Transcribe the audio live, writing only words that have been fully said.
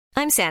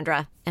I'm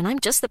Sandra, and I'm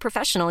just the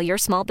professional your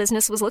small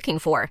business was looking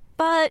for.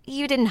 But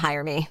you didn't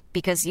hire me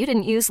because you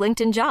didn't use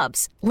LinkedIn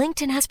Jobs.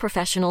 LinkedIn has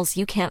professionals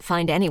you can't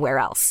find anywhere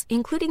else,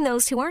 including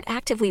those who aren't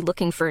actively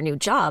looking for a new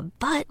job,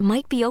 but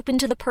might be open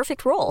to the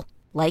perfect role,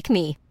 like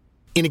me.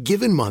 In a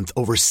given month,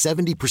 over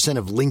 70%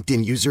 of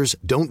LinkedIn users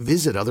don't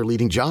visit other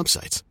leading job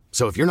sites.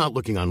 So if you're not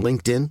looking on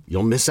LinkedIn,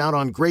 you'll miss out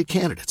on great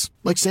candidates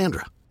like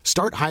Sandra.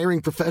 Start hiring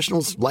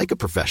professionals like a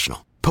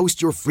professional.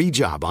 Post your free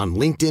job on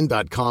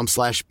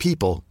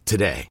linkedin.com/people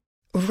today.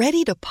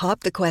 Ready to pop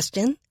the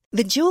question?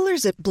 The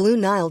jewelers at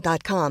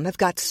BlueNile.com have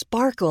got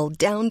sparkle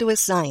down to a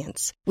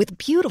science with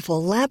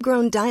beautiful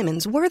lab-grown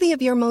diamonds worthy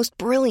of your most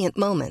brilliant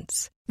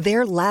moments.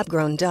 Their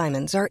lab-grown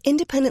diamonds are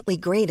independently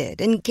graded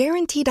and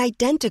guaranteed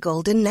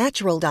identical to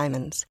natural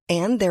diamonds,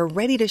 and they're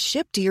ready to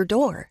ship to your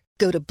door.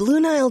 Go to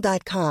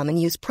BlueNile.com and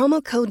use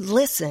promo code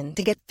LISTEN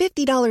to get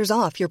 $50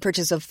 off your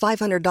purchase of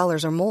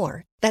 $500 or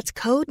more. That's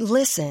code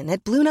LISTEN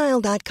at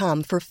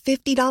BlueNile.com for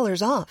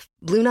 $50 off.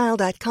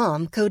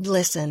 BlueNile.com, code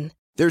LISTEN.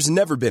 There's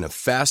never been a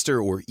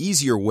faster or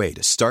easier way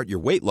to start your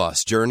weight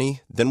loss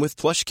journey than with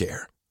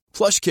PlushCare.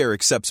 PlushCare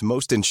accepts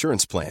most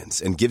insurance plans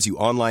and gives you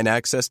online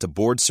access to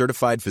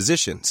board-certified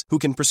physicians who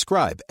can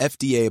prescribe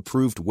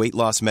FDA-approved weight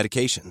loss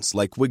medications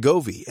like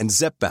Wegovy and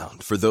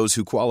Zepbound for those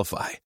who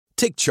qualify.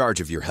 Take charge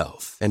of your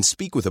health and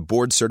speak with a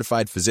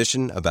board-certified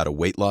physician about a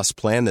weight loss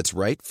plan that's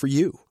right for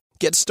you.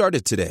 Get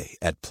started today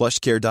at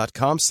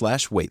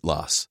plushcare.com/weight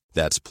loss.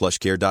 That's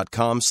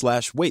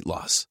plushcare.com/weight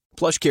loss.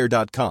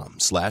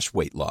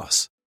 plushcare.com/weight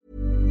loss.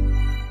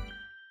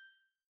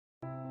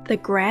 The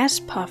grass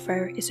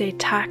puffer is a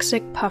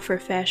toxic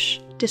pufferfish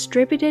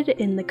distributed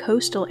in the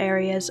coastal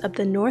areas of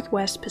the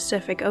Northwest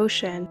Pacific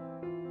Ocean.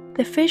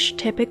 The fish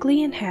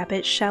typically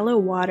inhabit shallow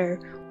water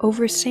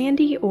over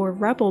sandy or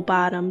rubble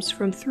bottoms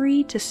from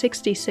 3 to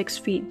 66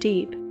 feet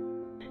deep.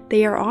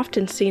 They are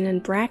often seen in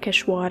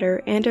brackish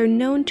water and are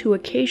known to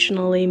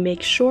occasionally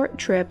make short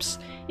trips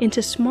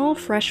into small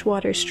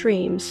freshwater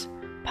streams,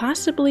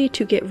 possibly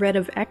to get rid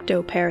of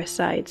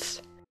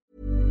ectoparasites.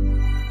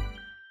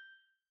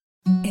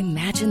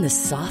 Imagine the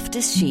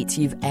softest sheets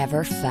you've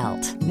ever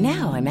felt.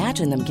 Now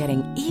imagine them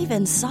getting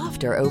even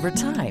softer over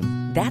time.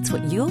 That's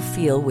what you'll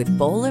feel with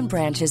Boll &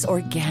 Branch's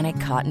organic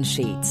cotton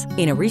sheets.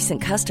 In a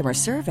recent customer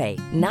survey,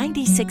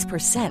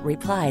 96%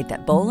 replied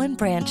that Boll &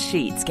 Branch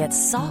sheets get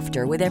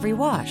softer with every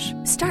wash.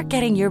 Start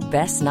getting your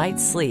best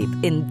night's sleep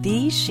in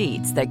these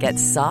sheets that get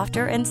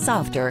softer and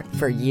softer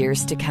for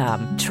years to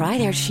come. Try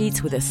their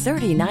sheets with a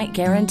 30-night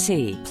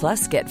guarantee.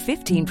 Plus, get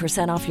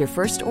 15% off your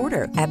first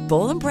order at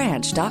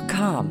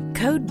bollandbranch.com.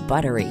 Code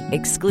BUTTERY.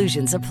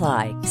 Exclusions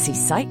apply. See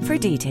site for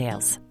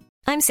details.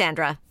 I'm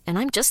Sandra, and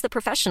I'm just the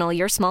professional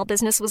your small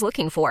business was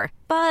looking for.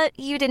 But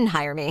you didn't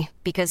hire me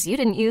because you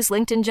didn't use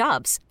LinkedIn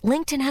Jobs.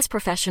 LinkedIn has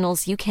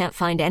professionals you can't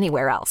find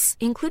anywhere else,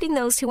 including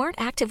those who aren't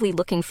actively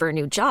looking for a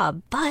new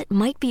job, but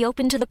might be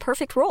open to the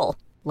perfect role,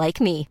 like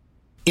me.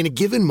 In a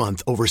given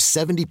month, over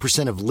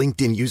 70% of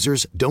LinkedIn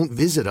users don't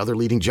visit other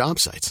leading job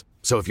sites.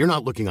 So if you're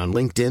not looking on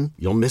LinkedIn,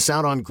 you'll miss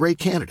out on great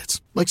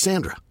candidates like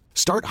Sandra.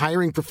 Start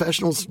hiring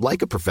professionals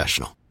like a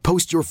professional.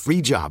 Post your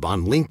free job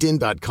on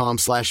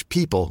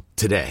linkedin.com/people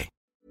today.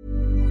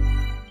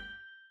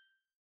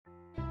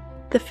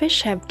 The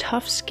fish have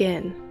tough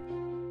skin.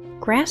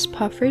 Grass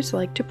puffers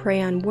like to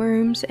prey on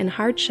worms and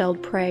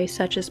hard-shelled prey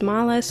such as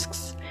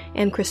mollusks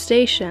and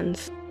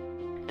crustaceans.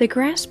 The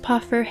grass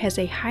puffer has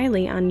a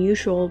highly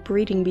unusual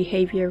breeding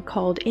behavior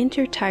called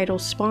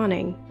intertidal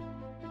spawning.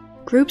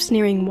 Groups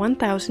nearing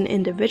 1,000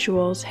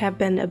 individuals have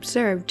been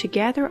observed to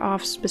gather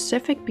off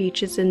specific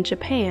beaches in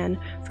Japan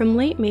from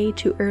late May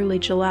to early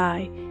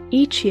July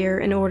each year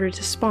in order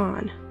to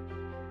spawn.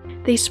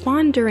 They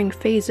spawn during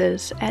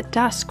phases at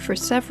dusk for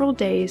several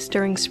days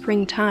during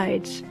spring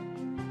tides.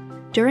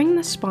 During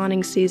the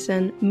spawning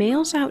season,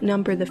 males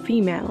outnumber the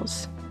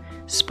females.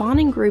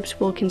 Spawning groups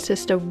will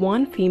consist of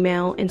one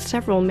female and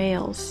several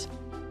males.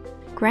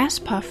 Grass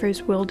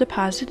puffers will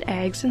deposit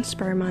eggs and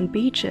sperm on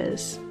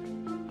beaches.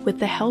 With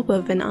the help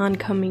of an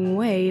oncoming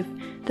wave,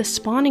 the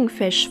spawning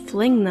fish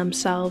fling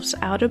themselves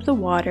out of the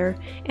water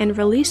and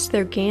release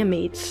their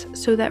gametes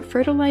so that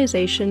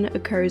fertilization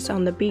occurs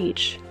on the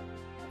beach.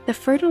 The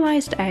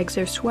fertilized eggs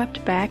are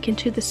swept back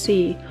into the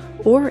sea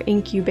or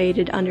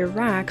incubated under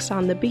rocks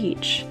on the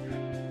beach.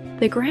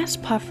 The grass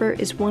puffer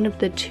is one of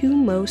the 2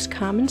 most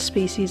common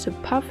species of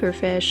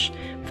pufferfish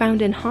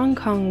found in Hong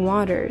Kong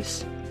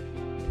waters.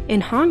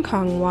 In Hong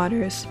Kong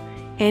waters,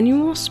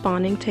 annual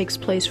spawning takes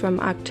place from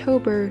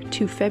October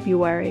to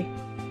February.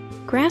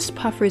 Grass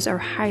puffers are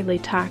highly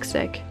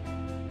toxic.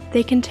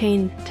 They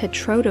contain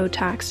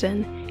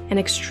tetrodotoxin, an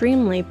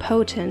extremely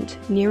potent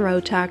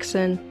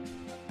neurotoxin.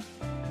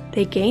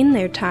 They gain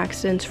their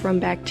toxins from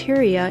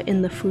bacteria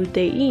in the food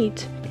they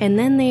eat, and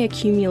then they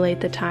accumulate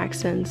the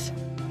toxins.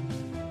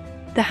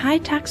 The high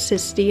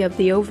toxicity of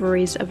the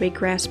ovaries of a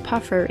grass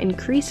puffer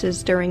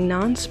increases during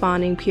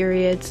non-spawning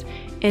periods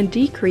and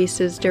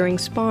decreases during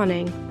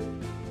spawning.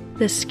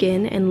 The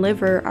skin and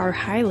liver are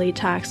highly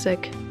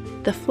toxic.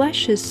 The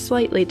flesh is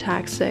slightly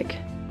toxic.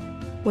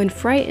 When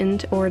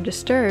frightened or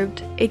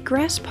disturbed, a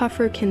grass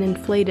puffer can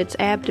inflate its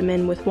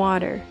abdomen with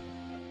water.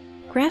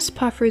 Grass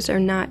puffers are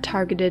not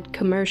targeted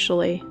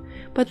commercially,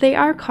 but they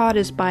are caught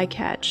as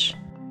bycatch.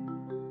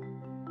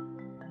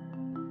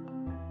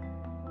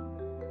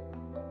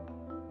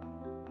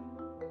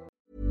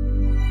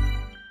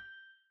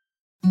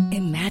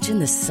 Imagine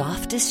the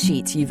softest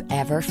sheets you've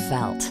ever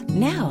felt.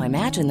 Now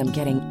imagine them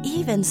getting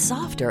even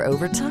softer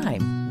over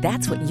time.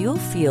 That's what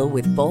you'll feel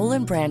with Boll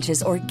 &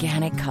 Branch's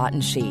organic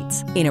cotton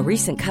sheets. In a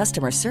recent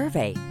customer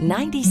survey,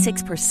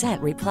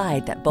 96%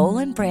 replied that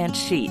Boll & Branch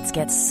sheets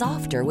get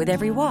softer with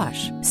every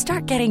wash.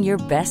 Start getting your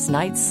best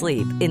night's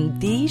sleep in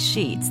these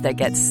sheets that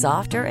get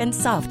softer and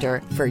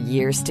softer for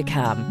years to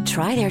come.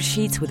 Try their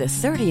sheets with a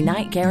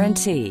 30-night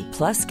guarantee.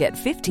 Plus, get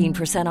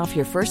 15% off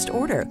your first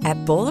order at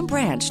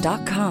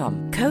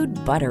bollandbranch.com. Code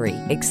BUTTERY.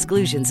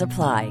 Exclusions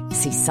apply.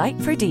 See site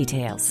for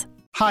details.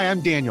 Hi,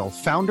 I'm Daniel,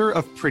 founder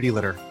of Pretty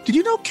Litter. Did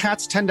you know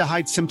cats tend to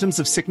hide symptoms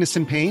of sickness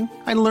and pain?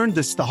 I learned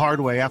this the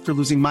hard way after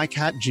losing my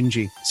cat,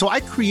 Gingy. So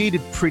I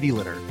created Pretty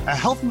Litter, a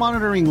health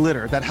monitoring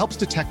litter that helps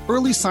detect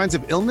early signs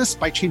of illness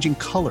by changing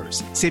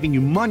colors, saving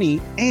you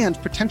money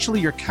and potentially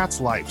your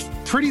cat's life.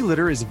 Pretty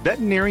Litter is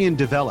veterinarian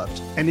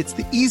developed, and it's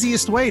the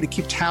easiest way to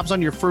keep tabs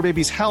on your fur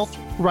baby's health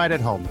right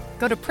at home.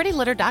 Go to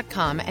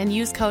prettylitter.com and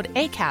use code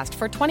ACAST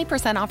for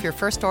 20% off your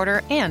first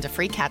order and a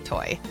free cat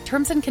toy.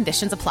 Terms and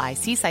conditions apply.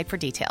 See site for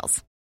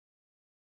details.